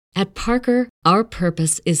At Parker, our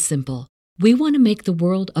purpose is simple. We want to make the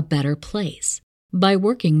world a better place by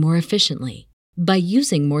working more efficiently, by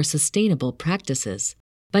using more sustainable practices,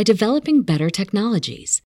 by developing better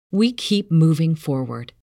technologies. We keep moving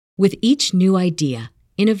forward. With each new idea,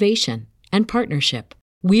 innovation, and partnership,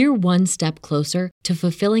 we're one step closer to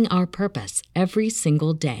fulfilling our purpose every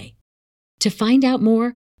single day. To find out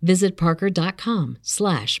more, visit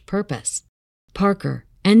parker.com/purpose. Parker,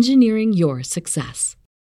 engineering your success.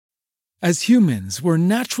 As humans, we're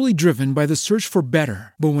naturally driven by the search for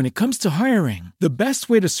better. But when it comes to hiring, the best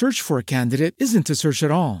way to search for a candidate isn't to search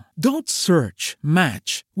at all. Don't search,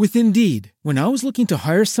 match with Indeed. When I was looking to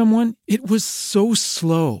hire someone, it was so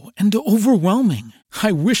slow and overwhelming.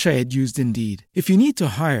 I wish I had used Indeed. If you need to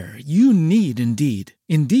hire, you need Indeed.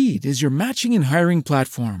 Indeed is your matching and hiring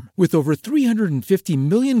platform with over 350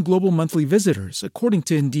 million global monthly visitors, according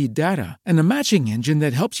to Indeed data, and a matching engine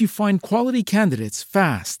that helps you find quality candidates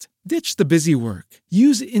fast. Ditch the busy work.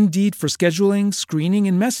 Use Indeed for scheduling, screening,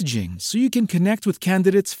 and messaging so you can connect with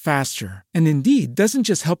candidates faster. And Indeed doesn't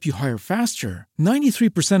just help you hire faster.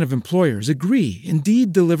 93% of employers agree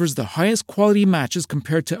Indeed delivers the highest quality matches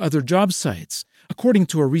compared to other job sites, according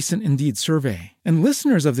to a recent Indeed survey. And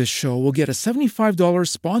listeners of this show will get a $75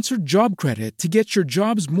 sponsored job credit to get your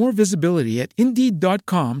jobs more visibility at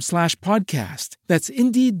Indeed.com/podcast. That's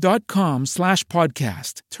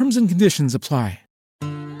Indeed.com/podcast. Terms and conditions apply.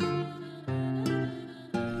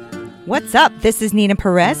 What's up? This is Nina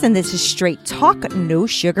Perez, and this is Straight Talk, no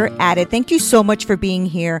sugar added. Thank you so much for being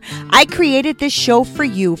here. I created this show for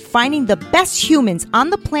you, finding the best humans on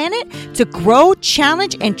the planet to grow,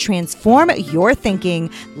 challenge, and transform your thinking.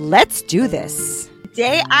 Let's do this.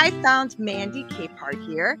 Today, I found Mandy Capehart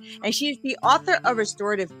here, and she's the author of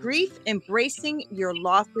Restorative Grief, Embracing Your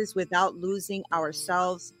Losses Without Losing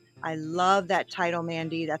Ourselves. I love that title,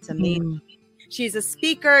 Mandy. That's amazing. She's a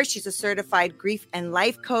speaker, she's a certified grief and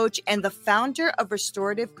life coach, and the founder of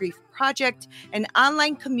Restorative Grief Project, an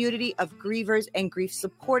online community of grievers and grief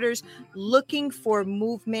supporters looking for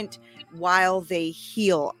movement while they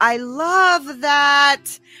heal. I love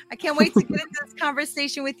that. I can't wait to get into this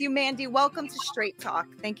conversation with you, Mandy. Welcome to Straight Talk.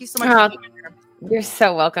 Thank you so much for being here. You're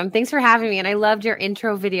so welcome. Thanks for having me. And I loved your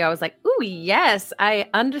intro video. I was like, ooh, yes, I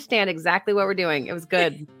understand exactly what we're doing. It was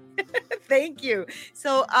good. Thank you.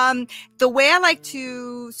 So the way I like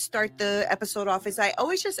to start the episode off is I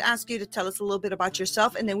always just ask you to tell us a little bit about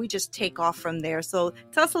yourself, and then we just take off from there. So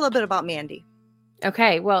tell us a little bit about Mandy.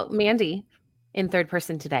 Okay. Well, Mandy, in third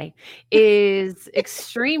person today, is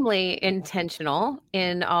extremely intentional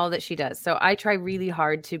in all that she does. So I try really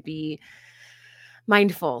hard to be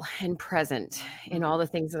mindful and present in all the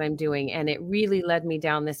things that I'm doing. And it really led me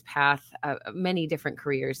down this path of many different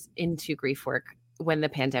careers into grief work when the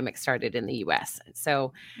pandemic started in the US.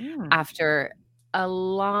 So after a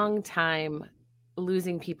long time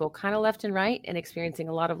losing people kind of left and right and experiencing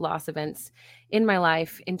a lot of loss events in my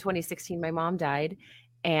life, in 2016, my mom died.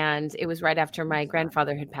 And it was right after my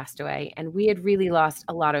grandfather had passed away. And we had really lost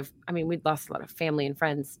we'd lost a lot of family and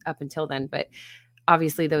friends up until then, but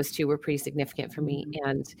obviously those two were pretty significant for me.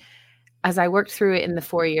 And as I worked through it in the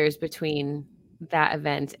 4 years between that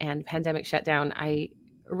event and pandemic shutdown, I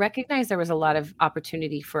recognized there was a lot of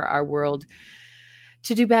opportunity for our world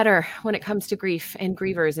to do better when it comes to grief and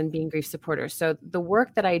grievers and being grief supporters. So the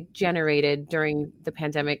work that I generated during the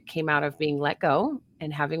pandemic came out of being let go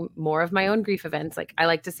and having more of my own grief events. Like I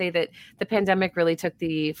like to say that the pandemic really took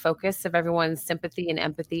the focus of everyone's sympathy and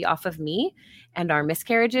empathy off of me and our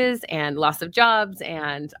miscarriages and loss of jobs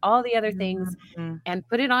and all the other things and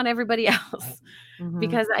put it on everybody else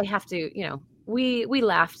because I have to, we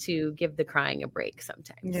laugh to give the crying a break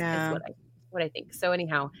sometimes. Yeah. Is what I think. So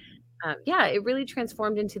anyhow, it really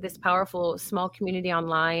transformed into this powerful small community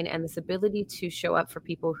online and this ability to show up for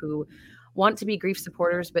people who want to be grief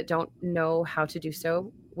supporters but don't know how to do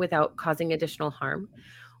so without causing additional harm,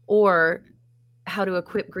 or how to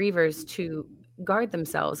equip grievers to guard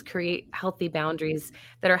themselves, create healthy boundaries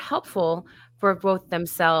that are helpful for both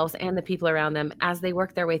themselves and the people around them as they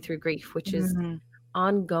work their way through grief, which is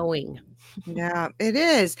ongoing. Yeah, it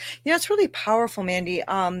is. It's really powerful, Mandy.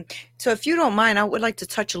 So if you don't mind, I would like to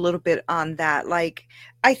touch a little bit on that. Like,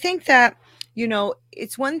 I think that,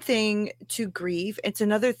 it's one thing to grieve. It's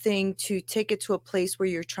another thing to take it to a place where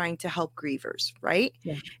you're trying to help grievers, right?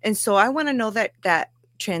 Yeah. And so I want to know that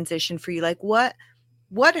transition for you. Like, what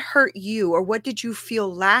hurt you, or what did you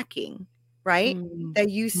feel lacking, right? That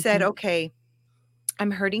you said, okay, I'm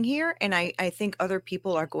hurting here, and I think other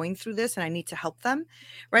people are going through this and I need to help them,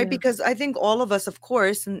 right? Yeah. Because I think all of us, of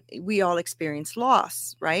course, and we all experience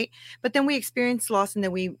loss, right? But then we experience loss and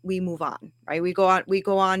then we move on, right? We go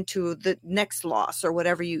on to the next loss or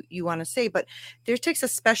whatever you want to say. But there takes a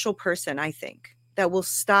special person, I think, that will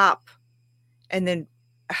stop and then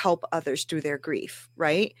help others through their grief,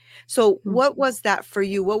 right? So what was that for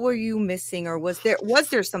you? What were you missing, or was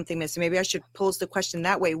there something missing? Maybe I should pose the question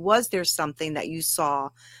that way. Was there something that you saw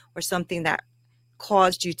or something that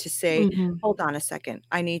caused you to say, Mhm. hold on a second,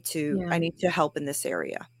 I need to help in this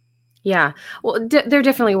area? Yeah. Well, there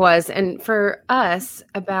definitely was. And for us,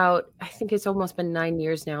 I think it's almost been 9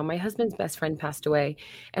 years now, my husband's best friend passed away,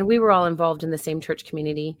 and we were all involved in the same church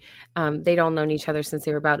community. They'd all known each other since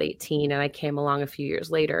they were about 18, and I came along a few years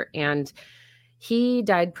later. And he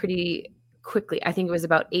died pretty quickly. I think it was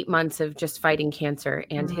about 8 months of just fighting cancer.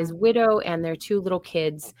 And his widow and their 2 little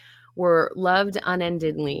kids were loved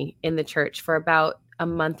unendingly in the church for about a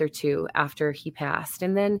month or 2 after he passed.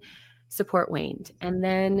 And then support waned. And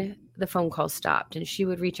then the phone calls stopped, and she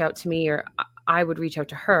would reach out to me, or I would reach out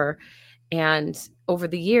to her. And over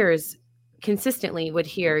the years, consistently would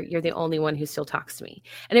hear, you're the only one who still talks to me.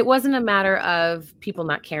 And it wasn't a matter of people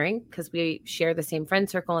not caring, because we share the same friend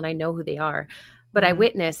circle and I know who they are. But I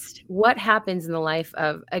witnessed what happens in the life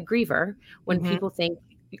of a griever when people think,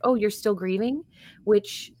 oh, you're still grieving,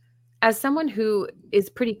 which, as someone who is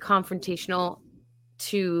pretty confrontational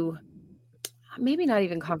to, maybe not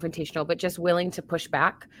even confrontational, but just willing to push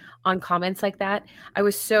back on comments like that, I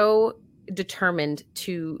was so determined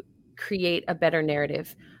to create a better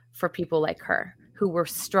narrative for people like her, who were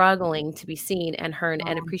struggling to be seen and heard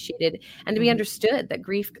and appreciated, and to be understood that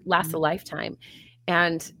grief lasts a lifetime.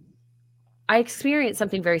 And I experienced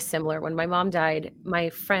something very similar. When my mom died, my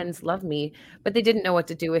friends loved me, but they didn't know what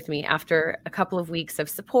to do with me. After a couple of weeks of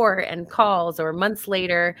support and calls, or months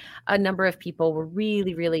later, a number of people were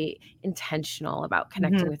really, really intentional about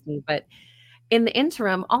connecting with me. But in the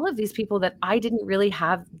interim, all of these people that I didn't really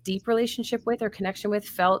have deep relationship with or connection with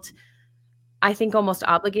felt, I think, almost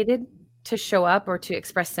obligated to show up or to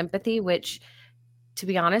express sympathy, which, to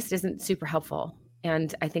be honest, isn't super helpful.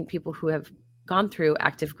 And I think people who have gone through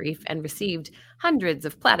active grief and received hundreds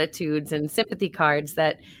of platitudes and sympathy cards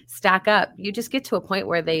that stack up, you just get to a point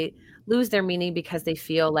where they lose their meaning because they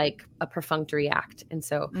feel like a perfunctory act. And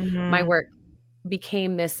so my work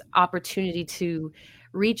became this opportunity to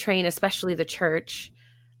retrain, especially the church,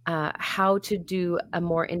 how to do a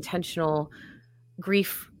more intentional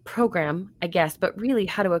grief program, I guess, but really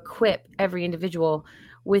how to equip every individual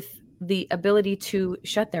with the ability to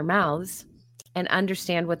shut their mouths and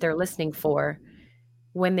understand what they're listening for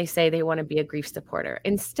when they say they want to be a grief supporter,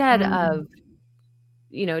 instead of,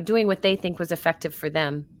 doing what they think was effective for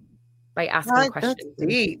them by asking questions. That's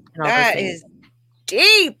deep. That is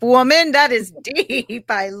deep, woman. That is deep.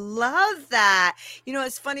 I love that.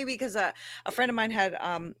 It's funny because a friend of mine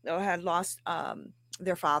had lost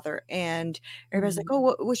their father, and everybody's like,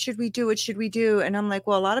 oh, what should we do? What should we do? And I'm like,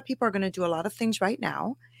 well, a lot of people are going to do a lot of things right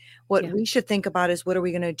now. What we should think about is, what are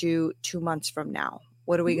we going to do 2 months from now?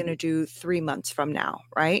 What are we going to do 3 months from now?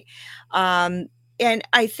 Right. And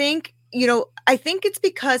I think, I think it's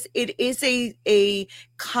because it is a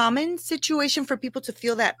common situation for people to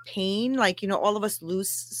feel that pain. Like, all of us lose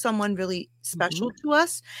someone really special to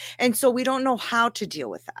us. And so we don't know how to deal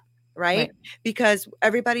with that. Right? Because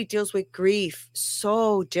everybody deals with grief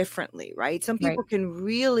so differently, right? Some people can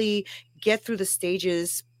really get through the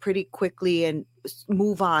stages pretty quickly and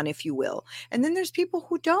move on, if you will. And then there's people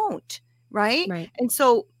who don't, right? And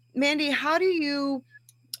so, Mandy, how do you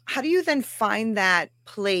then find that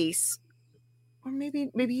place? Or maybe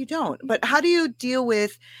you don't, but how do you deal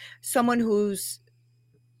with someone who's,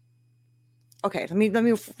 okay, let me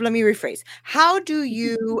rephrase. How do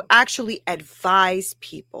you actually advise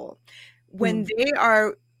people when they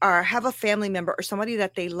are have a family member or somebody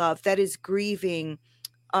that they love that is grieving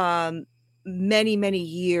many, many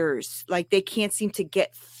years, like they can't seem to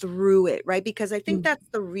get through it, right? Because I think that's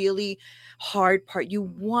the really hard part. You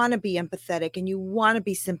want to be empathetic and you want to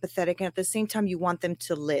be sympathetic, and at the same time you want them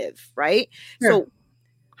to live, right? So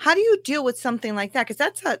how do you deal with something like that? Because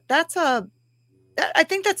I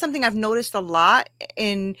think that's something I've noticed a lot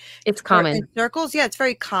in circles. Yeah, it's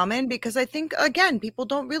very common, because I think, again, people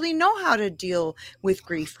don't really know how to deal with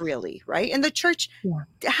grief, really, right? And the church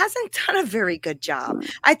hasn't done a very good job.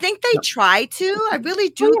 I think they try to. I really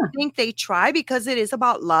do think they try, because it is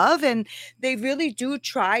about love, and they really do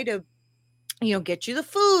try to get you the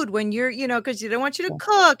food when you're, because they don't want you to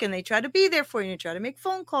cook, and they try to be there for you, and you try to make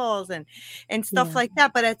phone calls and stuff like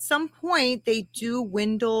that. But at some point they do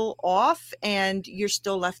dwindle off, and you're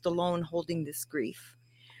still left alone holding this grief.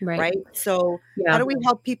 Right. So how do we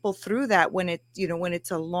help people through that when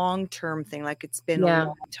it's a long-term thing, like it's been a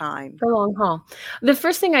long time? The long haul. The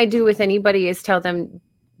first thing I do with anybody is tell them,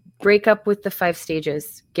 break up with the 5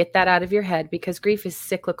 stages. Get that out of your head, because grief is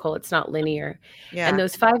cyclical. It's not linear. Yeah. And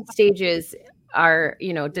those 5 stages are,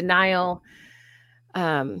 denial.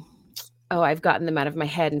 I've gotten them out of my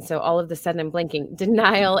head. And so all of a sudden I'm blanking.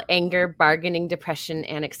 Denial, anger, bargaining, depression,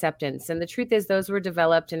 and acceptance. And the truth is, those were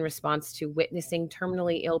developed in response to witnessing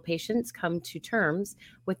terminally ill patients come to terms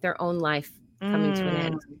with their own life coming to an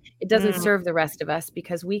end. It doesn't serve the rest of us,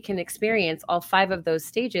 because we can experience all 5 of those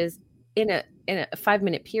stages in a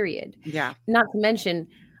 5-minute period. Yeah. Not to mention,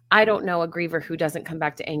 I don't know a griever who doesn't come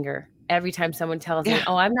back to anger. Every time someone tells me,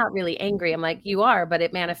 oh, I'm not really angry, I'm like, you are, but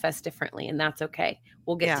it manifests differently, and that's okay.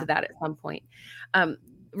 We'll get to that at some point.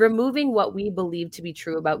 Removing what we believe to be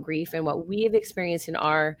true about grief and what we have experienced in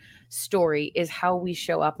our story is how we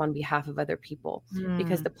show up on behalf of other people.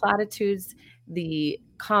 Because the platitudes, the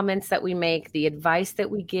comments that we make, the advice that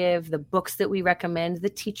we give, the books that we recommend, the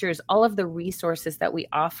teachers, all of the resources that we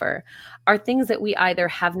offer are things that we either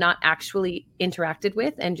have not actually interacted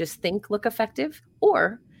with and just think look effective,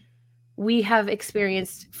 or we have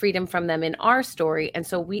experienced freedom from them in our story. And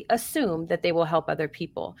so we assume that they will help other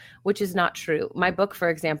people, which is not true. My book, for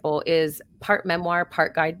example, is part memoir,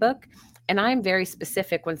 part guidebook. And I'm very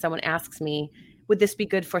specific when someone asks me, would this be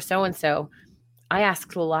good for so-and-so? I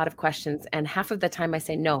ask a lot of questions, and half of the time I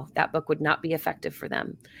say, no, that book would not be effective for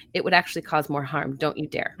them. It would actually cause more harm. Don't you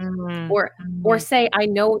dare. Or say, I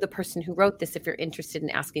know the person who wrote this if you're interested in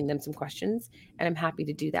asking them some questions, and I'm happy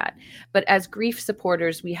to do that. But as grief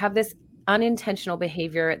supporters, we have this unintentional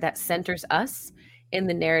behavior that centers us in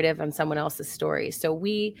the narrative on someone else's story. So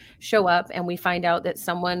we show up and we find out that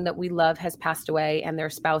someone that we love has passed away and their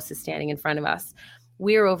spouse is standing in front of us.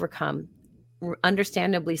 We are overcome,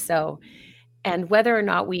 understandably so. And whether or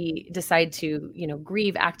not we decide to,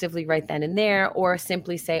 grieve actively right then and there, or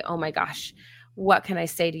simply say, oh my gosh, what can I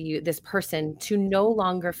say to you, this person, to no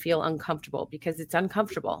longer feel uncomfortable, because it's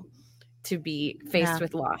uncomfortable to be faced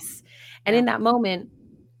with loss. And in that moment,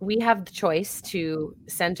 we have the choice to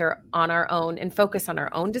center on our own and focus on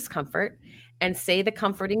our own discomfort and say the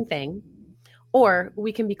comforting thing, or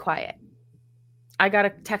we can be quiet. I got a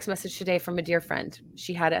text message today from a dear friend.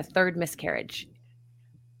 She had a 3rd miscarriage.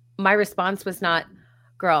 My response was not,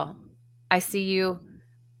 girl, I see you.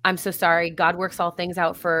 I'm so sorry. God works all things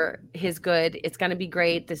out for his good. It's going to be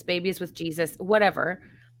great. This baby is with Jesus, whatever.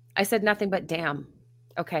 I said nothing but, damn.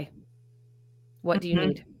 Okay. What do you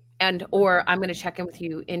need? Or I'm going to check in with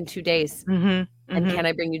you in 2 days. And can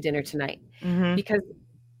I bring you dinner tonight? Because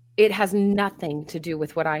it has nothing to do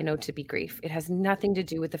with what I know to be grief. It has nothing to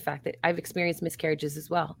do with the fact that I've experienced miscarriages as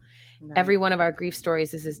well. Right. Every one of our grief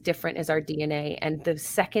stories is as different as our DNA. And the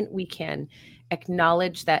second we can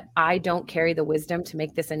acknowledge that I don't carry the wisdom to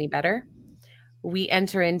make this any better, we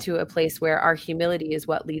enter into a place where our humility is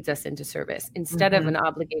what leads us into service, instead of an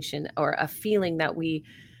obligation or a feeling that we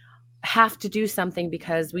have to do something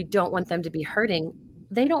because we don't want them to be hurting.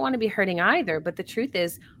 They don't want to be hurting either. But the truth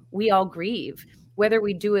is, we all grieve, whether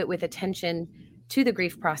we do it with attention to the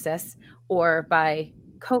grief process or by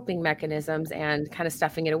coping mechanisms and kind of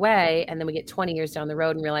stuffing it away. And then we get 20 years down the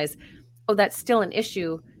road and realize, oh, that's still an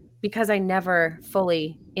issue because I never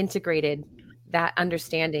fully integrated that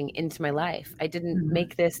understanding into my life. I didn't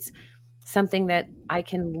make this something that I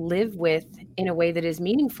can live with in a way that is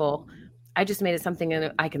meaningful. I just made it something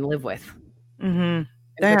that I can live with and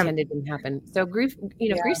pretend it didn't happen. So grief,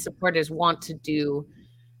 grief supporters want to do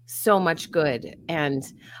so much good. And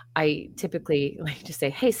I typically like to say,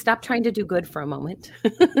 hey, stop trying to do good for a moment.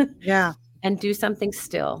 And do something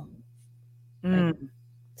still.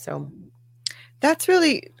 So that's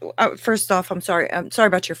really, first off, I'm sorry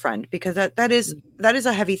about your friend, because that is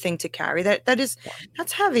a heavy thing to carry. That's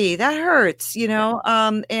heavy. That hurts,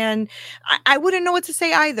 and I wouldn't know what to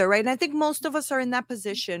say either. Right. And I think most of us are in that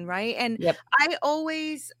position. Right. And I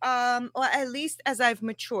always, well, at least as I've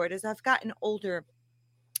matured, as I've gotten older,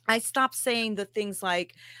 I stopped saying the things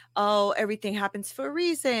like, oh, everything happens for a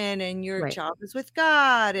reason and your job is with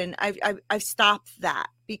God. And I've stopped that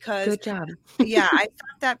because good job. I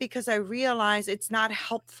stopped that because I realized it's not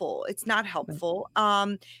helpful. It's not helpful.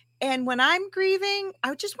 And when I'm grieving,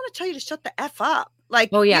 I just want to tell you to shut the F up.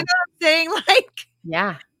 Like, you know what I'm saying? Like,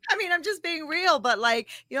 I mean, I'm just being real, but like,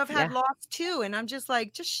 I've had loss too. And I'm just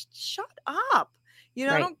like, just shut up. You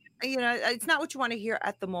know, I don't, it's not what you want to hear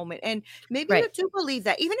at the moment. And maybe you Right. do believe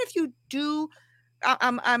that, even if you do.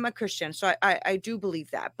 I'm a Christian, so I do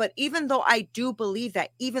believe that. But even though I do believe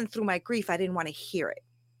that, even through my grief, I didn't want to hear it.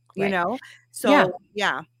 You Right. know? Yeah. So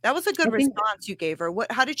yeah, that was a good I think response you gave her.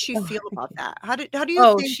 How did she oh, feel thank about you. that? How do you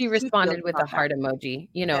Oh, think she she feels responded with a about that? heart emoji.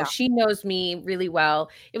 Yeah. She knows me really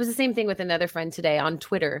well. It was the same thing with another friend today on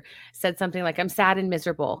Twitter, said something like, I'm sad and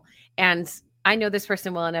miserable. And I know this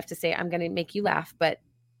person well enough to say, I'm going to make you laugh, but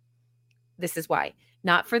this is why.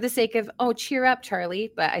 Not for the sake of, oh, cheer up,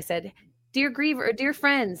 Charlie. But I said, dear griever, or dear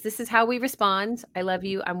friends, this is how we respond. I love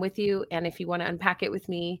you. I'm with you. And if you want to unpack it with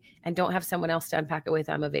me and don't have someone else to unpack it with,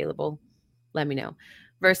 I'm available. Let me know.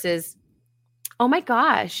 Versus, oh my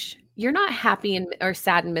gosh, you're not happy or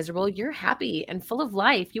sad and miserable. You're happy and full of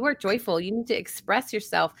life. You are joyful. You need to express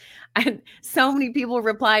yourself. And so many people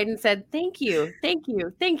replied and said, thank you, thank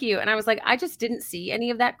you, thank you. And I was like, I just didn't see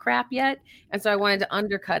any of that crap yet. And so I wanted to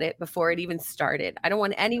undercut it before it even started. I don't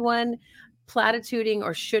want anyone platituding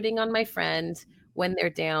or shooting on my friend when they're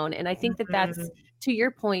down. And I think that that's to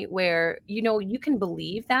your point where, you can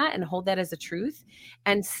believe that and hold that as a truth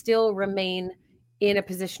and still remain in a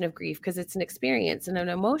position of grief, because it's an experience and an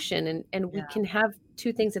emotion, and we can have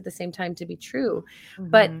two things at the same time to be true.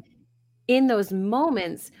 But in those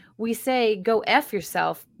moments, we say, go F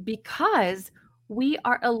yourself, because we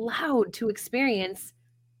are allowed to experience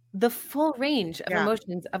the full range of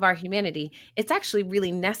emotions of our humanity. It's actually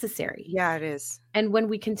really necessary. Yeah, it is. And when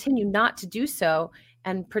we continue not to do so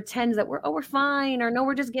and pretend that we're fine, or no,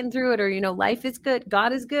 we're just getting through it, or, life is good,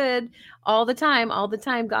 God is good all the time,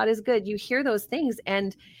 God is good. You hear those things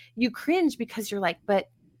and you cringe, because you're like, but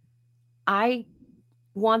I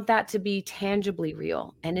want that to be tangibly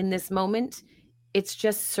real. And in this moment, it's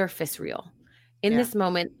just surface real. In this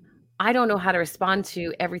moment, I don't know how to respond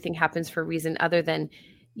to everything happens for a reason other than,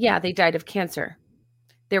 yeah, they died of cancer.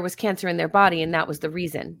 There was cancer in their body, and that was the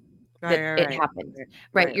reason that it happened.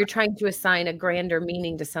 Right. You're trying to assign a grander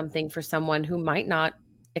meaning to something for someone who might not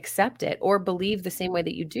accept it or believe the same way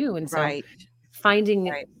that you do. And so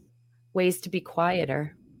finding ways to be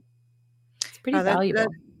quieter, it's pretty valuable.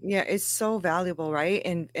 Yeah, it's so valuable, right?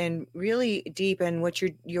 And really deep. And what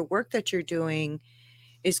your work that you're doing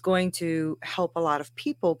is going to help a lot of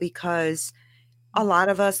people, because a lot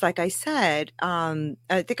of us, like I said,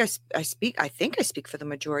 I think I speak for the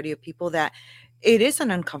majority of people, that it is an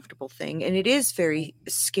uncomfortable thing, and it is very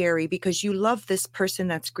scary, because you love this person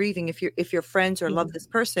that's grieving, if you're friends or love this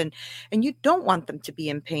person, and you don't want them to be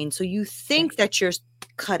in pain. So you think that you're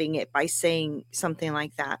cutting it by saying something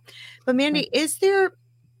like that. But Mandy, is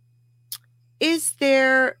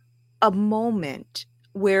there a moment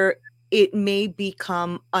where it may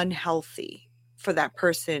become unhealthy for that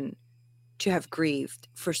person to have grieved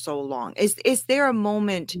for so long? Is there a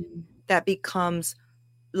moment that becomes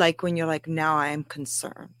like when you're like, now I am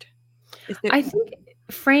concerned? I think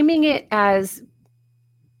framing it as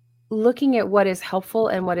looking at what is helpful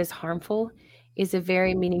and what is harmful is a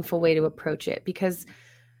very meaningful way to approach it, because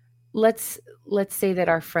let's say that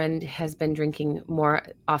our friend has been drinking more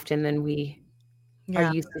often than we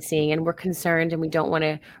are used to seeing, and we're concerned, and we don't want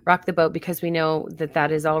to rock the boat because we know that that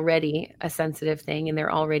is already a sensitive thing and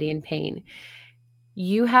they're already in pain.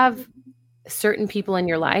 You have certain people in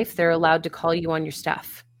your life, they're allowed to call you on your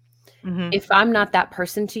stuff. If I'm not that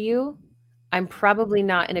person to you, I'm probably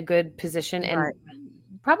not in a good position, and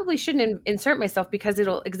probably shouldn't insert myself, because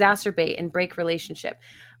it'll exacerbate and break relationship.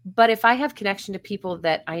 But if I have connection to people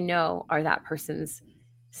that I know are that person's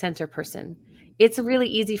center person, it's really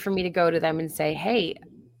easy for me to go to them and say, hey,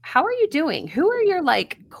 how are you doing? Who are your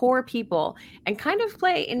core people? And kind of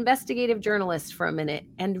play investigative journalist for a minute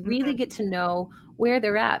and really get to know where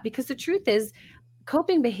they're at. Because the truth is,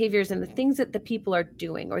 coping behaviors and the things that the people are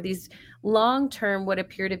doing, or these long-term, what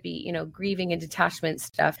appear to be, grieving and detachment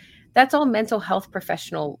stuff, that's all mental health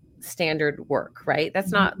professional standard work, right?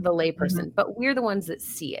 That's not the layperson, but we're the ones that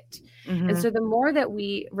see it. And so the more that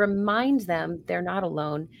we remind them they're not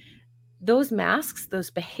alone, those masks,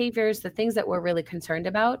 those behaviors, the things that we're really concerned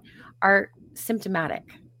about are symptomatic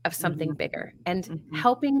of something bigger. And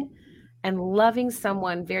helping and loving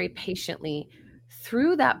someone very patiently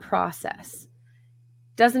through that process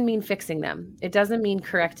doesn't mean fixing them. It doesn't mean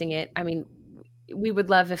correcting it. I mean, we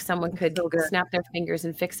would love if someone could snap their fingers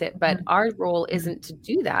and fix it, but our role isn't to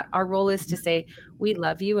do that. Our role is to say, we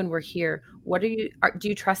love you and we're here. Do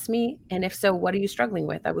you trust me? And if so, what are you struggling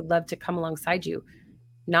with? I would love to come alongside you,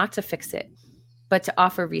 not to fix it, but to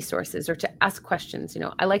offer resources or to ask questions.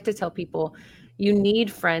 I like to tell people, you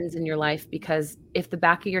need friends in your life, because if the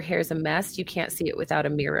back of your hair is a mess, you can't see it without a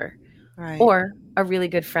mirror. Right. or a really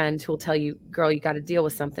good friend who will tell you, girl, you got to deal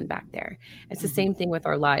with something back there. It's the same thing with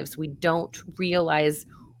our lives. We don't realize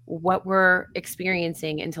what we're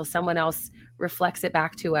experiencing until someone else reflects it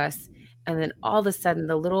back to us. And then all of a sudden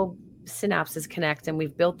the little synapses connect and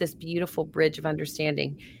we've built this beautiful bridge of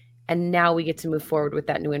understanding. And now we get to move forward with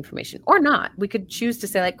that new information or not. We could choose to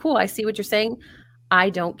say like, cool, I see what you're saying.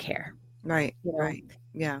 I don't care. Right. You know, Right.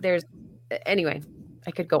 Yeah. Anyway,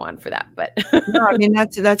 I could go on for that, but No, I mean,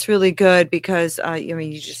 that's really good because,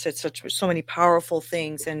 you just said so many powerful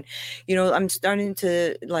things. And, I'm starting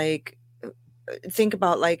to like think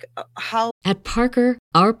about like how. At Parker,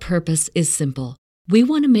 our purpose is simple. We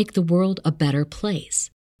want to make the world a better place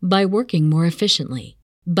by working more efficiently,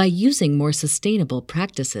 by using more sustainable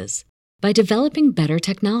practices, by developing better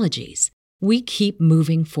technologies. We keep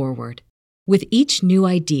moving forward. With each new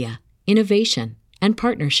idea, innovation, and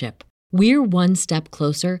partnership, we're one step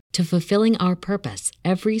closer to fulfilling our purpose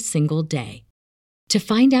every single day. To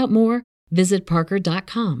find out more, visit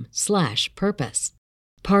parker.com/purpose.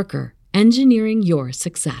 Parker, engineering your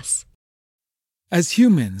success. As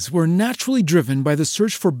humans, we're naturally driven by the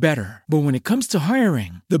search for better. But when it comes to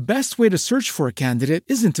hiring, the best way to search for a candidate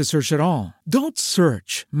isn't to search at all. Don't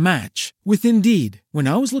search, match with Indeed. When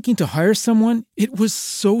I was looking to hire someone, it was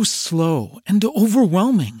so slow and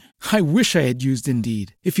overwhelming. I wish I had used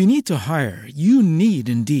Indeed. If you need to hire, you need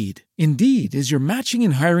Indeed. Indeed is your matching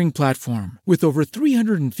and hiring platform with over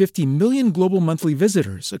 350 million global monthly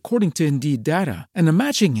visitors, according to Indeed data, and a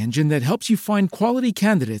matching engine that helps you find quality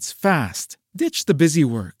candidates fast. Ditch the busy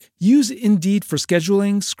work. Use Indeed for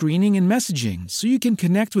scheduling, screening, and messaging so you can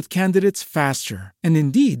connect with candidates faster. And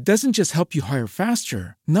Indeed doesn't just help you hire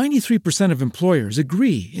faster. 93% of employers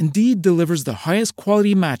agree Indeed delivers the highest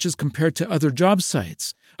quality matches compared to other job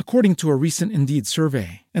sites, according to a recent Indeed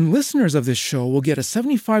survey. And listeners of this show will get a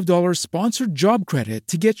 $75 sponsored job credit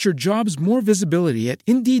to get your jobs more visibility at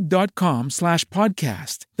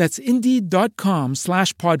Indeed.com/podcast. That's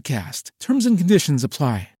Indeed.com/podcast. Terms and conditions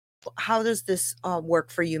apply. How does this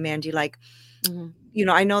work for you, Mandy? Like,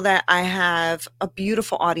 I know that I have a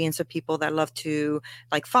beautiful audience of people that love to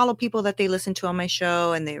like follow people that they listen to on my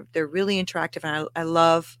show, and they're really interactive, and I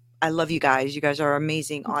love you guys. You guys are an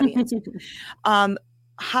amazing audience.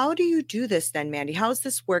 How do you do this then, Mandy? How is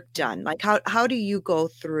this work done? Like, how do you go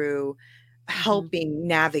through helping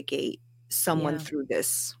navigate someone through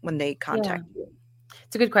this when they contact you?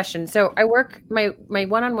 It's a good question. So I work, my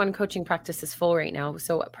one-on-one coaching practice is full right now.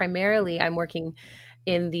 So primarily I'm working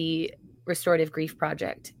in the Restorative Grief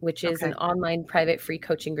Project, which is an online private free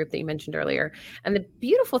coaching group that you mentioned earlier. And the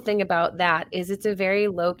beautiful thing about that is it's a very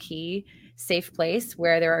low-key, safe place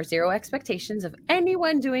where there are zero expectations of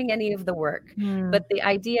anyone doing any of the work. But the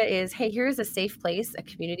idea is, hey, here's a safe place, a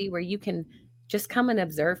community where you can just come and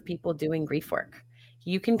observe people doing grief work.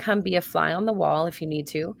 You can come be a fly on the wall if you need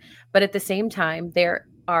to, but at the same time, there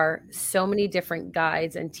are so many different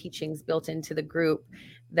guides and teachings built into the group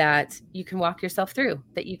that you can walk yourself through,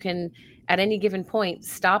 that you can at any given point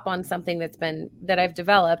stop on something that I've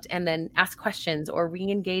developed and then ask questions or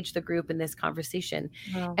re-engage the group in this conversation.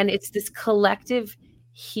 Wow. And it's this collective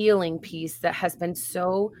healing piece that has been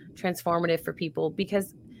so transformative for people,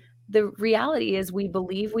 because the reality is we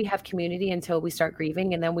believe we have community until we start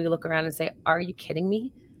grieving. And then we look around and say, are you kidding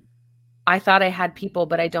me? I thought I had people,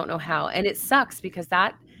 but I don't know how. And it sucks because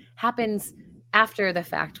that happens after the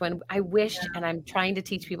fact when I wish, and I'm trying to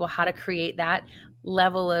teach people how to create that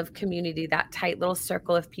level of community, that tight little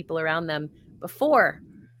circle of people around them before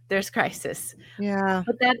there's crisis. Yeah.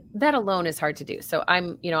 But that alone is hard to do. So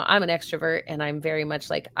I'm an extrovert, and I'm very much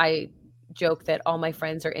like, I joke that all my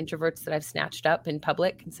friends are introverts that I've snatched up in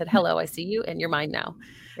public and said, hello, I see you and you're mine now.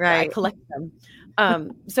 Right. I collect them.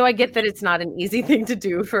 So I get that it's not an easy thing to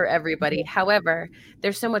do for everybody. However,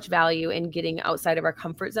 there's so much value in getting outside of our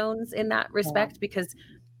comfort zones in that respect, because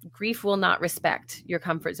grief will not respect your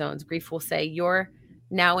comfort zones. Grief will say you're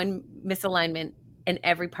now in misalignment in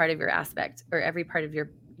every part of your aspect or every part of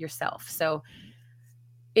yourself. So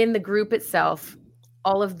in the group itself,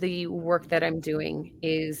 all of the work that I'm doing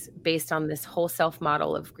is based on this whole self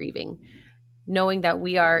model of grieving, knowing that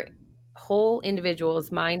we are whole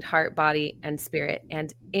individuals, mind, heart, body, and spirit.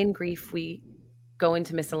 And in grief, we go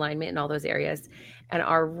into misalignment in all those areas. And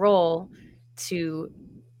our role to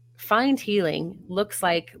find healing looks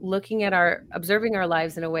like observing our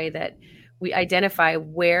lives in a way that we identify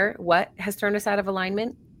what has turned us out of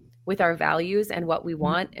alignment with our values and what we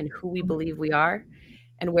want and who we believe we are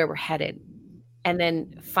and where we're headed. And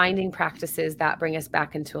then finding practices that bring us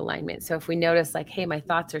back into alignment. So if we notice like, hey, my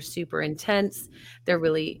thoughts are super intense, they're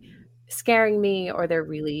really scaring me, or they're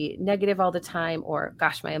really negative all the time, or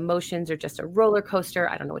gosh, my emotions are just a roller coaster.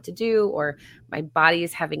 I don't know what to do, or my body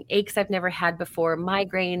is having aches I've never had before,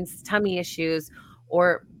 migraines, tummy issues,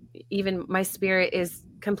 or even my spirit is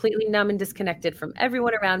completely numb and disconnected from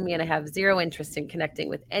everyone around me, and I have zero interest in connecting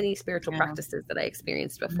with any spiritual practices that I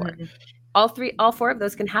experienced before. All four of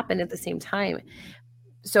those can happen at the same time.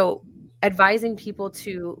 So advising people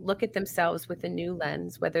to look at themselves with a new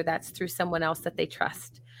lens, whether that's through someone else that they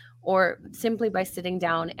trust, or simply by sitting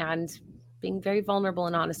down and being very vulnerable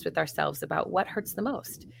and honest with ourselves about what hurts the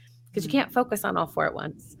most, because you can't focus on all four at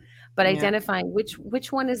once, but identifying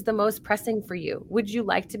which one is the most pressing for you. Would you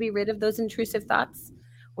like to be rid of those intrusive thoughts?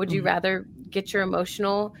 Would you rather get your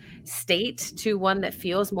emotional state to one that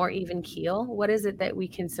feels more even keel? What is it that we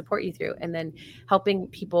can support you through? And then helping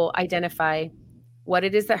people identify what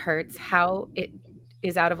it is that hurts, how it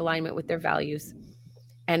is out of alignment with their values,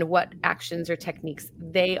 and what actions or techniques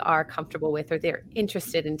they are comfortable with or they're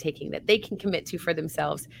interested in taking that they can commit to for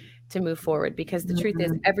themselves to move forward. Because the truth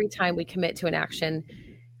is, every time we commit to an action,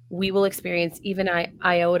 we will experience even an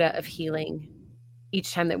iota of healing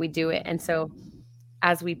each time that we do it. And so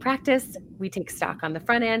as we practice, we take stock on the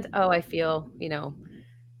front end. Oh, I feel,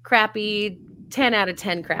 crappy, 10 out of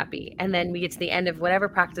 10 crappy. And then we get to the end of whatever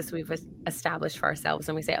practice we've established for ourselves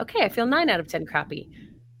and we say, okay, I feel 9 out of 10 crappy.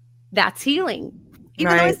 That's healing.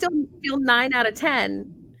 Even though I still feel 9 out of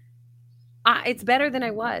 10, it's better than I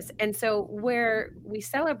was. And so where we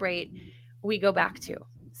celebrate, we go back to.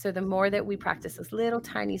 So the more that we practice those little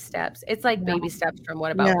tiny steps, it's like baby steps from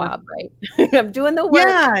What About Bob, right? I'm doing the work.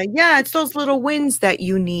 Yeah. It's those little wins that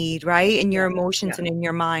you need, right? In your emotions and in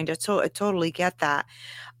your mind. I totally get that.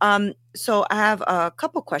 So I have a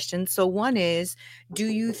couple questions. So one is, do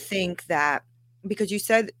you think that, because you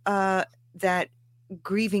said that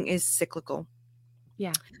grieving is cyclical.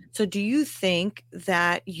 Yeah. So do you think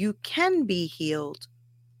that you can be healed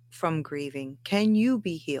from grieving? Can you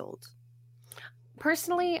be healed?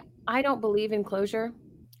 Personally, I don't believe in closure.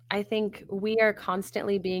 I think we are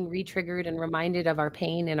constantly being re-triggered and reminded of our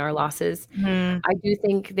pain and our losses. I do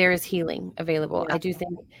think there is healing available. I do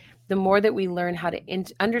think the more that we learn how to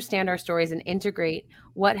understand our stories and integrate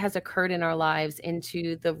what has occurred in our lives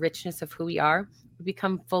into the richness of who we are, we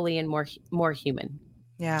become fully and more human.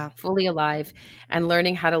 Fully alive, and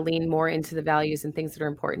learning how to lean more into the values and things that are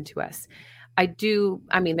important to us.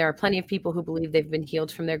 There are plenty of people who believe they've been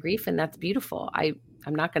healed from their grief, and that's beautiful. I'm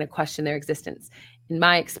not going to question their existence. In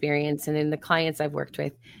my experience and in the clients I've worked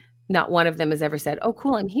with, not one of them has ever said, oh,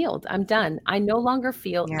 cool, I'm healed. I'm done. I no longer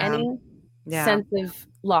feel any sense of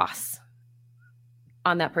loss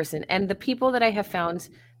on that person. And the people that I have found,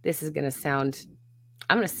 this is going to sound,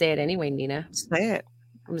 I'm going to say it anyway, Nina. Say it.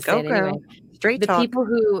 I'm going to say it anyway. The people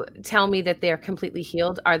who tell me that they're completely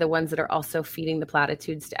healed are the ones that are also feeding the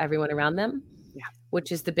platitudes to everyone around them,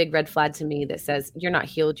 which is the big red flag to me that says you're not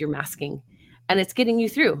healed, you're masking, and it's getting you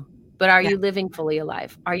through. But are you living fully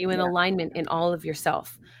alive? Are you in alignment in all of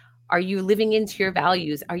yourself? Are you living into your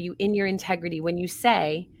values? Are you in your integrity? When you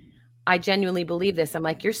say, I genuinely believe this, I'm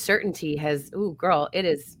like, your certainty has, ooh, girl, it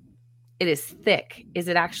is thick. Is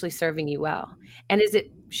it actually serving you well? And is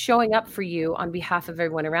it showing up for you on behalf of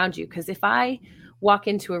everyone around you? Because if I walk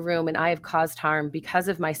into a room and I have caused harm because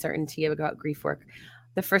of my certainty about grief work,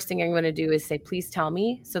 the first thing I'm going to do is say, please tell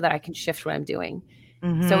me so that I can shift what I'm doing.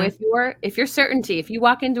 So if your certainty, if you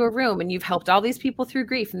walk into a room and you've helped all these people through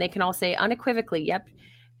grief and they can all say unequivocally, yep,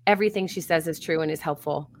 everything she says is true and is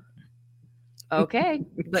helpful. Okay,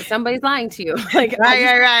 but somebody's lying to you. Right.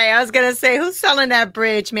 I was gonna say, who's selling that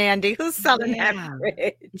bridge, Mandy? Who's selling that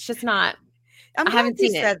bridge? It's just not. I haven't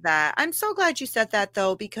seen it. Said that. I'm so glad you said that,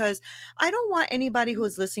 though, because I don't want anybody who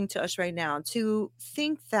is listening to us right now to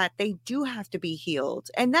think that they do have to be healed.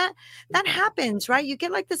 And that happens, right? You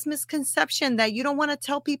get like this misconception that you don't want to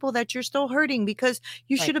tell people that you're still hurting because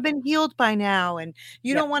you should have been healed by now. And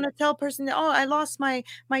you don't want to tell a person that, oh, I lost my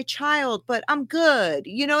child, but I'm good.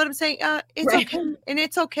 You know what I'm saying? It's okay. And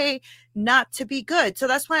it's okay not to be good. So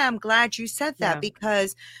that's why I'm glad you said that,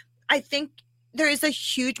 because I think there is a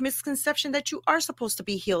huge misconception that you are supposed to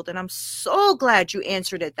be healed. And I'm so glad you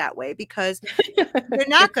answered it that way, because you're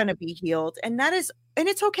not going to be healed. And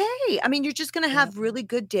it's okay. I mean, you're just going to have really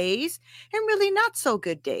good days and really not so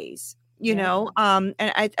good days, you know? And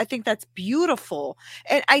I think that's beautiful.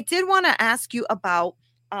 And I did want to ask you about,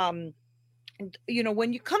 when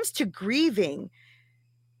it comes to grieving,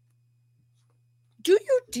 do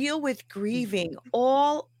you deal with grieving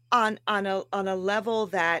all on a level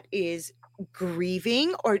that is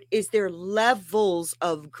grieving, or is there levels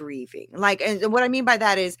of grieving? Like, and what I mean by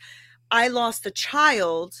that is, I lost a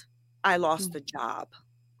child, I lost a job,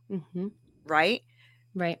 right?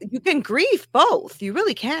 Right. You can grieve both. You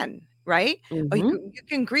really can, right? Or you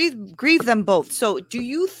can grieve them both. So do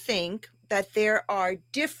you think that there are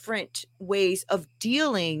different ways of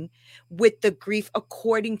dealing with the grief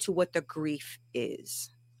according to what the grief is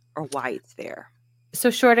or why it's there? So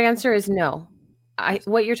short answer is no.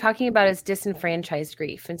 What you're talking about is disenfranchised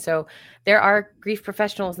grief. And so there are grief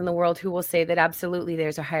professionals in the world who will say that absolutely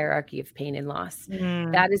there's a hierarchy of pain and loss.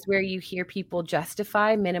 That is where you hear people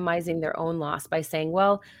justify minimizing their own loss by saying,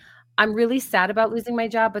 well, I'm really sad about losing my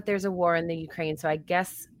job, but there's a war in the Ukraine. So I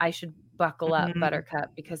guess I should buckle up,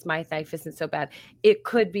 Buttercup, because my life isn't so bad. It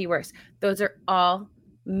could be worse. Those are all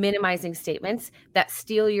minimizing statements that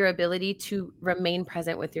steal your ability to remain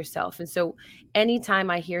present with yourself. And so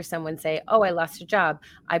anytime I hear someone say, oh, I lost a job,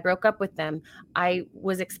 I broke up with them, I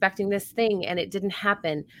was expecting this thing and it didn't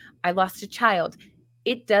happen, I lost a child,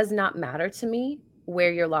 it does not matter to me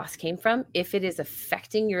where your loss came from. If it is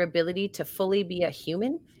affecting your ability to fully be a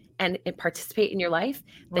human and participate in your life,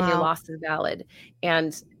 then your loss is valid.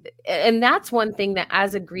 And that's one thing that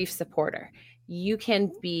as a grief supporter, you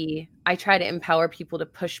can be, I try to empower people to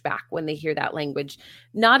push back when they hear that language,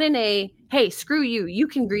 not in a, hey, screw you, you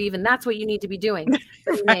can grieve and that's what you need to be doing.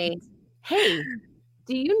 But in a, hey,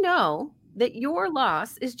 do you know that your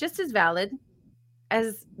loss is just as valid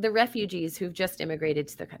as the refugees who've just immigrated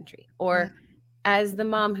to the country or as the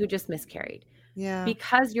mom who just miscarried? Yeah.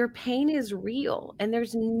 Because your pain is real and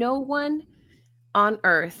there's no one on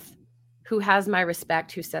earth who has my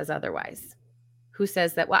respect who says otherwise. Who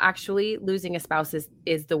says that, well, actually losing a spouse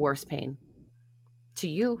is the worst pain. To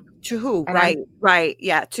you. To who? And right.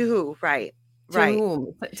 Yeah. To who? Right. To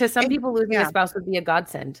whom? To some people, losing a spouse would be a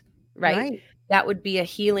godsend, right? That would be a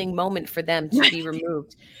healing moment for them to be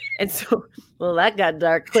removed. And so, well, that got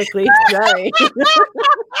dark quickly. Sorry.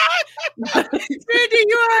 Randy,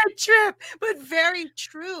 you are a trip, but very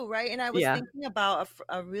true, right? And I was thinking about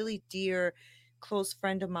a really dear, close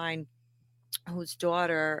friend of mine whose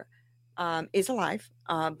daughter is alive,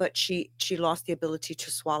 but she lost the ability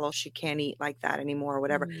to swallow. She can't eat like that anymore or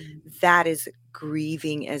whatever. That is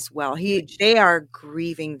grieving as well. They are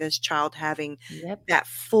grieving this child having that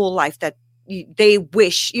full life that they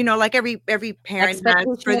wish, like every parent has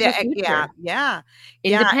for their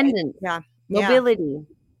independence, mobility,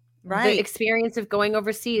 the experience of going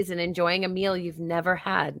overseas and enjoying a meal you've never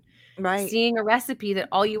had, seeing a recipe that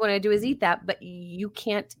all you want to do is eat that, but you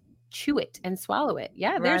can't chew it and swallow it.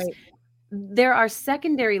 There are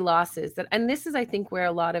secondary losses and this is, I think, where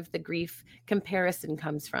a lot of the grief comparison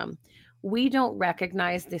comes from. We don't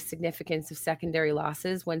recognize the significance of secondary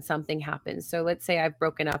losses when something happens. So let's say I've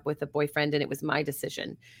broken up with a boyfriend and it was my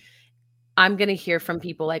decision. I'm going to hear from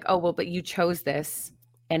people like, oh, well, but you chose this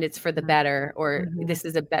and it's for the better, or this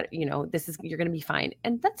is a better, you're going to be fine.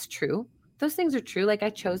 And that's true. Those things are true. Like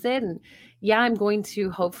I chose it and I'm going to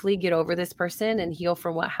hopefully get over this person and heal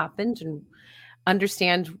from what happened and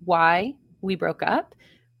understand why we broke up.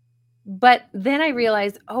 But then I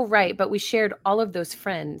realized, oh, right. But we shared all of those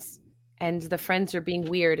friends and the friends are being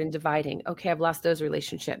weird and dividing. Okay. I've lost those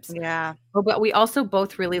relationships. Yeah. Oh, but we also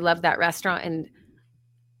both really love that restaurant. And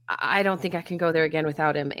I don't think I can go there again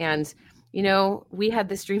without him. And, we had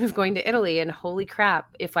this dream of going to Italy and holy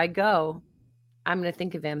crap, if I go, I'm going to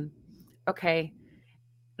think of him. Okay.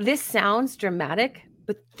 This sounds dramatic,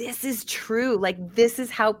 but this is true. Like this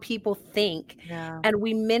is how people think. And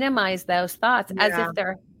we minimize those thoughts as if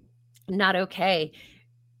they're not okay.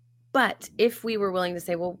 But if we were willing to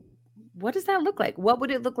say, well, what does that look like? What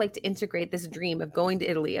would it look like to integrate this dream of going to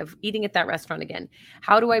Italy, of eating at that restaurant again?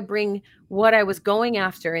 How do I bring what I was going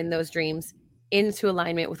after in those dreams into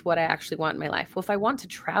alignment with what I actually want in my life? Well, if I want to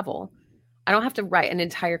travel, I don't have to write an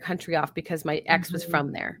entire country off because my ex was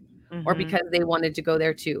from there or because they wanted to go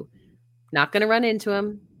there too. Not going to run into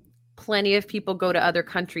him. Plenty of people go to other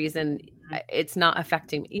countries and it's not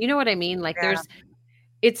affecting me. You know what I mean? Like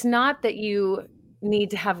it's not that you need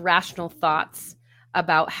to have rational thoughts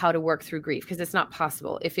about how to work through grief because it's not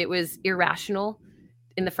possible. If it was irrational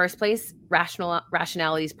in the first place,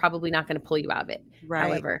 rationality is probably not going to pull you out of it.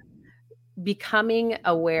 However, becoming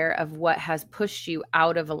aware of what has pushed you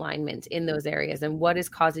out of alignment in those areas and what is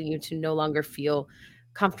causing you to no longer feel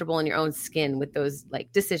comfortable in your own skin with those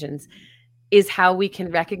like decisions is how we can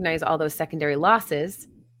recognize all those secondary losses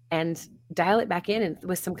and dial it back in and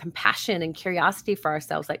with some compassion and curiosity for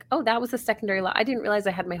ourselves. Like, oh, that was a secondary loss. I didn't realize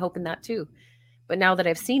I had my hope in that too. But now that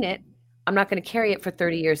I've seen it, I'm not going to carry it for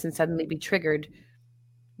 30 years and suddenly be triggered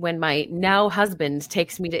when my now husband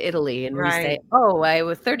takes me to Italy and we say, oh, I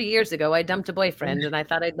was 30 years ago, I dumped a boyfriend and I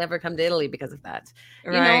thought I'd never come to Italy because of that.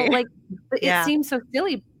 It seems so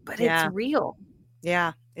silly, but it's real.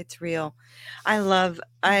 Yeah. It's real. I love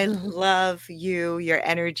you, your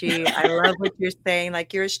energy. I love what you're saying.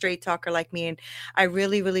 Like you're a straight talker like me. And I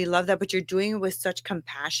really, really love that. But you're doing it with such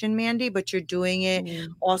compassion, Mandy, but you're doing it Mm,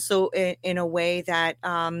 also in a way that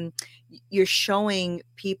you're showing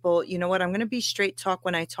people, you know what, I'm going to be straight talk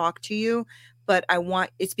when I talk to you. But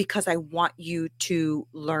it's because I want you to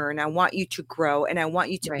learn. I want you to grow and I want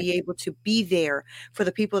you to right, be able to be there for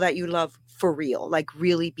the people that you love for real, like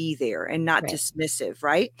really be there and not right. dismissive,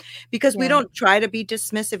 right? Because we Yeah. don't try to be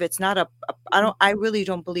dismissive. It's not I really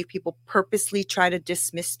don't believe people purposely try to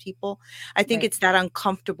dismiss people. I think Right. it's that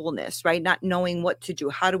uncomfortableness, right? Not knowing what to do.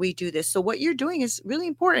 How do we do this? So what you're doing is really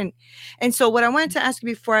important. And so what I wanted to ask you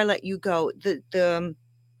before I let you go,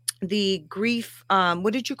 the grief,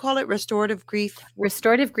 what did you call it? Restorative grief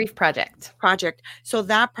Restorative Grief Project. project. So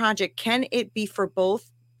that project, can it be for both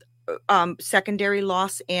secondary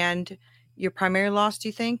loss and your primary loss, do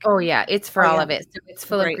you think? Oh yeah, it's for Oh all yeah. of it. So it's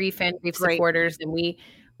full of Great. grief and grief Great. supporters, and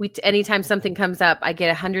anytime something comes up, I get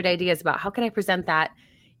 100 ideas about how can I present that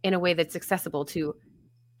in a way that's accessible to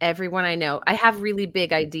everyone I know. I have really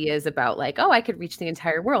big ideas about like, oh, I could reach the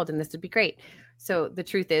entire world and this would be great. So the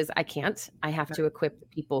truth is I can't. I have to equip the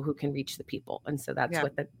people who can reach the people. And so that's Yeah.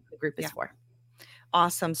 what the group is Yeah. for.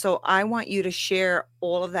 Awesome. So I want you to share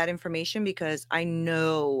all of that information because I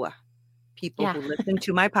know people Yeah. who listen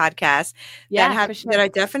to my podcast Yeah, for sure. that are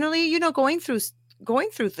definitely, going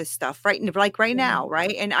through this stuff like right now,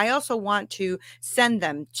 right? And I also want to send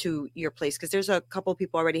them to your place because there's a couple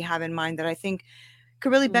people already have in mind that I think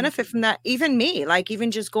could really Mm. benefit from that. Even me, like even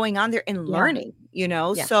just going on there and Yeah. learning,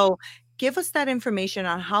 Yeah. So give us that information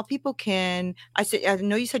on how people can. I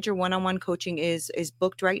know you said your one-on-one coaching is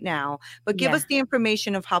booked right now, but give Yeah. us the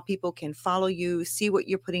information of how people can follow you, see what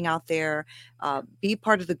you're putting out there, be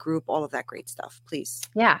part of the group, all of that great stuff, please.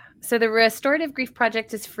 Yeah. So the Restorative Grief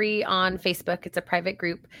Project is free on Facebook. It's a private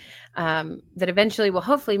group that eventually will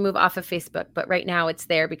hopefully move off of Facebook. But right now it's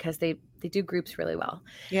there because they do groups really well.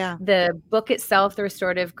 Yeah. The book itself, the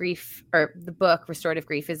book Restorative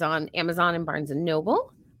Grief, is on Amazon and Barnes and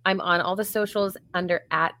Noble. I'm on all the socials under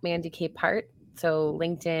 @MandyKPart. So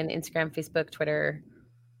LinkedIn, Instagram, Facebook, Twitter,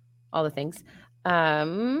 all the things.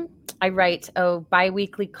 I write a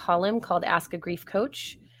bi-weekly column called Ask a Grief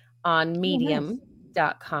Coach on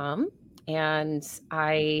medium.com. And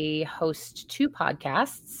I host 2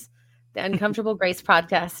 podcasts. The Uncomfortable Grace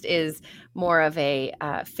podcast is more of a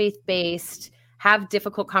faith-based, have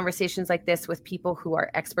difficult conversations like this with people who are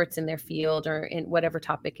experts in their field or in whatever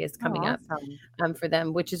topic is coming up for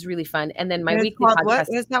them, which is really fun. And then my weekly podcast. What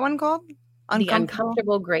is that one called? The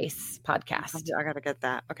Uncomfortable Grace podcast. I gotta get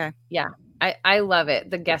that. Okay. Yeah. I love it.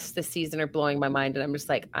 The guests this season are blowing my mind. And I'm just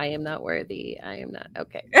like, I am not worthy. I am not.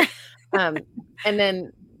 Okay. And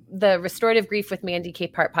then the Restorative Grief with Mandy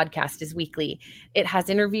Capehart podcast is weekly. It has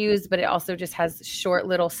interviews, but it also just has short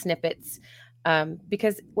little snippets.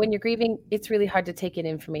 Because when you're grieving, it's really hard to take in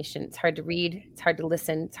information. It's hard to read. It's hard to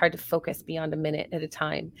listen. It's hard to focus beyond a minute at a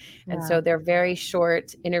time. Yeah. And so they're very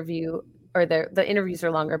short interview, or the interviews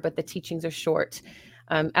are longer, but the teachings are short,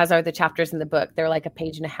 as are the chapters in the book. They're like a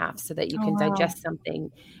page and a half so that you can digest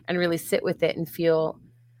something and really sit with it and feel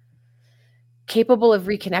capable of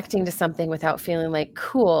reconnecting to something without feeling like,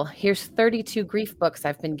 cool, here's 32 grief books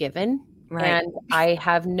I've been given. Right. And I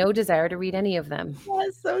have no desire to read any of them.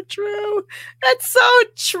 That's so true. That's so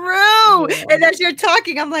true. Yeah. And as you're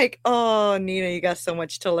talking, I'm like, oh, Nina, you got so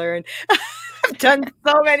much to learn. I've done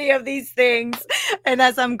so many of these things. And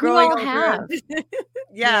as I'm growing,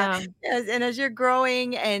 yeah. And as you're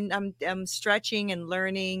growing and I'm stretching and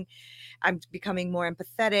learning, I'm becoming more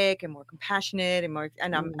empathetic and more compassionate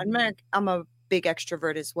and I'm a big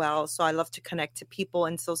extrovert as well. So I love to connect to people.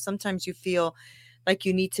 And so sometimes you feel like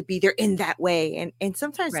you need to be there in that way. And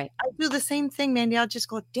sometimes I do the same thing, Mandy. I'll just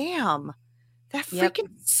go, damn, that freaking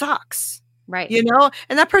sucks. Right.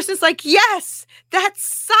 And that person's like, yes, that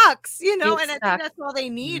sucks, and I think that's all they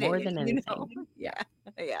need. More than anything. Yeah.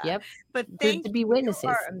 Yeah. Yep. But good to be witnesses. You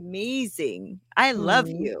are amazing. I love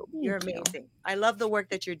you. You're amazing. I love the work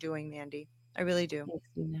that you're doing, Mandy. I really do.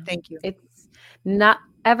 Thank you. It's not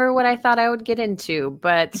ever what I thought I would get into,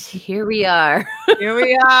 but here we are. Here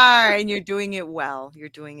we are. And you're doing it well. You're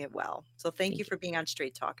doing it well. So thank you for being on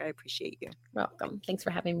Straight Talk. I appreciate you. Welcome. Thanks for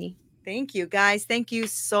having me. Thank you, guys. Thank you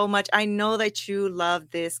so much. I know that you love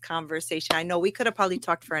this conversation. I know we could have probably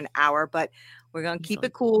talked for an hour, but We're going to keep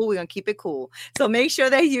it cool. We're going to keep it cool. So make sure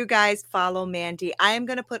that you guys follow Mandy. I am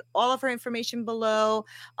going to put all of her information below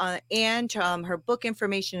and her book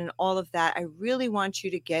information and all of that. I really want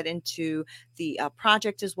you to get into the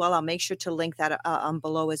project as well. I'll make sure to link that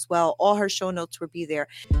below as well. All her show notes will be there.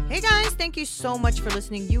 Hey guys, thank you so much for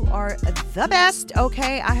listening. You are the best.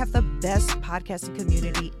 Okay. I have the best podcasting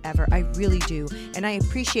community ever. I really do. And I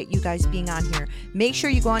appreciate you guys being on here. Make sure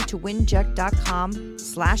you go on to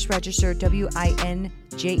winject.com/register,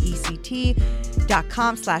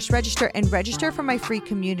 winject.com/register, and register for my free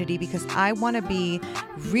community, because I want to be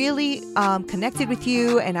really connected with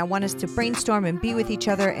you, and I want us to brainstorm and be with each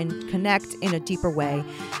other and connect in a deeper way.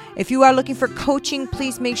 If you are looking for coaching,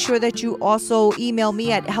 please make sure that you also email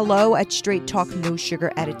me at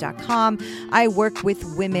hello@straighttalknosugaradded.com. I work with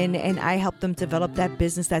women and I help them develop that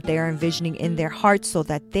business that they are envisioning in their hearts so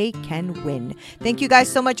that they can win. Thank you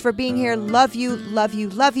guys so much for being here. Love you, love you,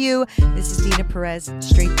 love you. This is Nina Perez,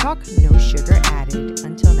 Straight Talk, No Sugar Added.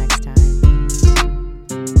 Until next time.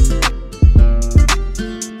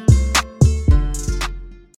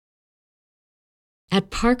 At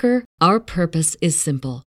Parker, our purpose is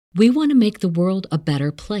simple. We want to make the world a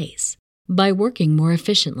better place by working more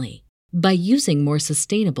efficiently, by using more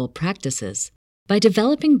sustainable practices, by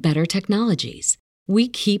developing better technologies. We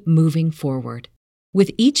keep moving forward.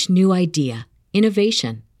 With each new idea,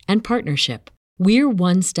 innovation, and partnership, we're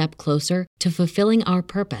one step closer to fulfilling our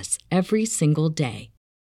purpose every single day.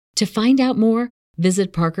 To find out more,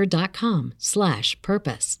 visit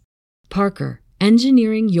parker.com/purpose. Parker,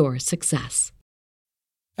 engineering your success.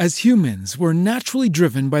 As humans, we're naturally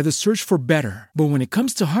driven by the search for better. But when it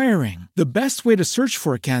comes to hiring, the best way to search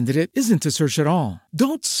for a candidate isn't to search at all.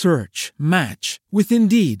 Don't search, match with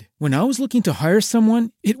Indeed. When I was looking to hire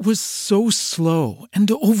someone, it was so slow and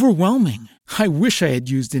overwhelming. I wish I had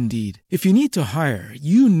used Indeed. If you need to hire,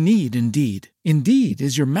 you need Indeed. Indeed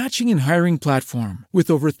is your matching and hiring platform with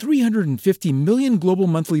over 350 million global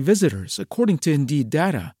monthly visitors, according to Indeed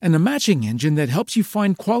data, and a matching engine that helps you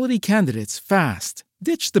find quality candidates fast.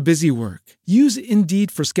 Ditch the busy work. Use Indeed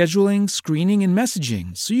for scheduling, screening, and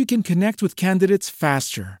messaging so you can connect with candidates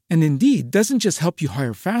faster. And Indeed doesn't just help you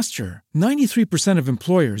hire faster. 93% of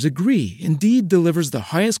employers agree Indeed delivers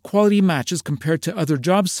the highest quality matches compared to other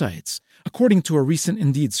job sites, according to a recent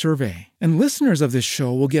Indeed survey. And listeners of this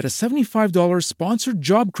show will get a $75 sponsored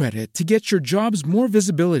job credit to get your jobs more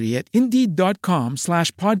visibility at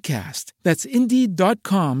Indeed.com/podcast. That's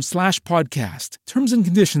Indeed.com/podcast. Terms and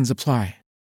conditions apply.